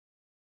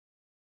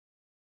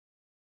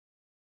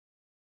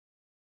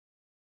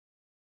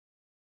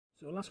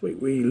So last week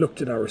we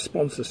looked at our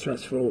response to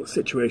stressful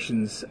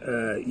situations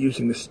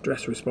using the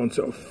stress response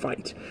of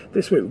fight.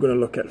 This week we're going to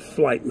look at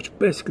flight, which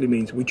basically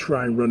means we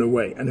try and run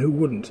away. And who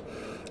wouldn't?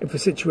 If a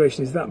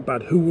situation is that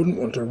bad, who wouldn't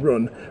want to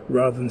run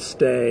rather than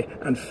stay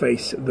and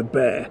face the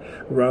bear,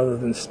 rather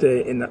than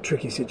stay in that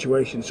tricky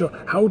situation? So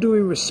how do we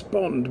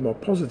respond more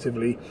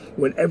positively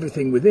when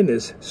everything within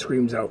us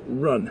screams out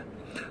run?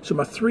 So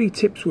my 3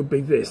 tips would be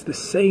this, the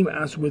same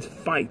as with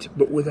fight,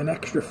 but with an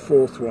extra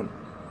 4th one.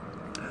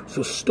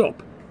 So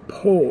stop.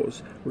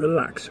 Pause,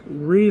 relax,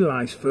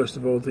 realise first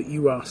of all that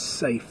you are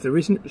safe. There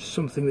isn't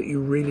something that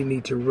you really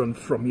need to run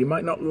from. You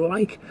might not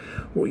like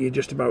what you're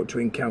just about to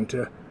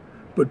encounter,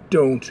 but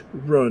don't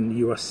run,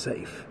 you are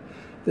safe.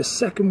 The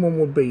second one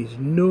would be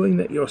knowing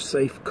that you're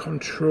safe,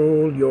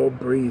 control your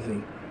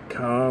breathing,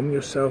 calm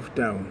yourself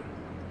down.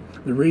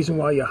 The reason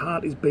why your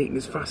heart is beating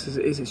as fast as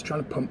it is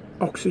trying to pump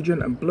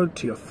oxygen and blood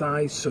to your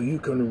thighs so you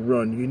can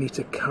run. You need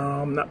to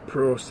calm that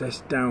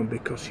process down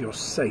because you're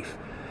safe.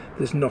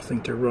 There's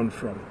nothing to run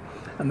from.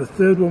 And the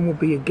third one will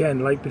be,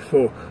 again, like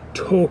before,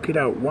 talk it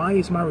out. Why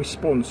is my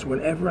response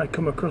whenever I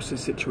come across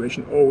this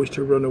situation always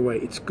to run away?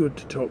 It's good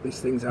to talk these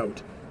things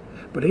out.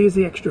 But here's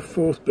the extra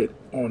 4th bit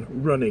on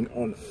running,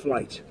 on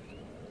flight.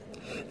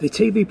 The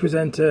TV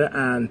presenter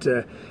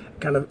and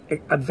kind of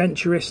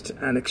adventurist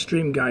and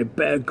extreme guy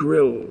Bear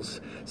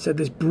Grylls said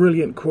this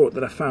brilliant quote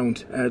that I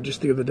found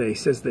just the other day. He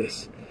says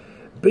this: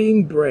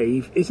 being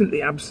brave isn't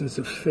the absence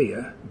of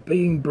fear.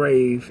 Being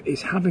brave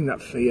is having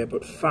that fear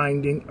but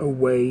finding a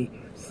way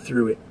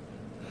through it.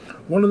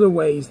 One of the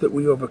ways that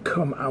we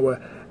overcome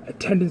our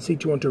tendency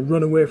to want to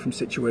run away from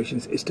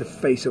situations is to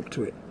face up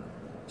to it.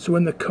 So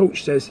when the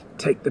coach says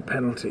take the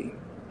penalty,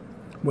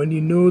 when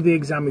you know the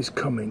exam is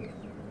coming,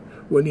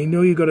 when you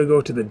know you've got to go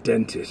to the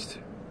dentist,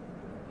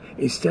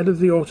 instead of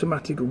the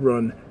automatic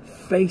run,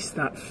 face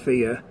that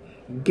fear,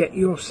 get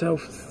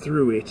yourself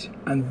through it,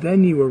 and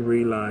then you will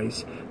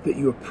realise that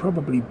you are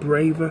probably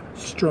braver,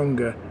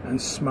 stronger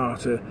and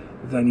smarter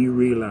than you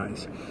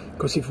realise.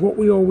 Because if what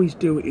we always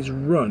do is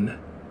run,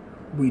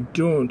 we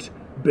don't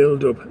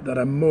build up that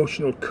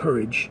emotional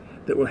courage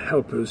that will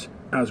help us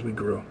as we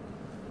grow.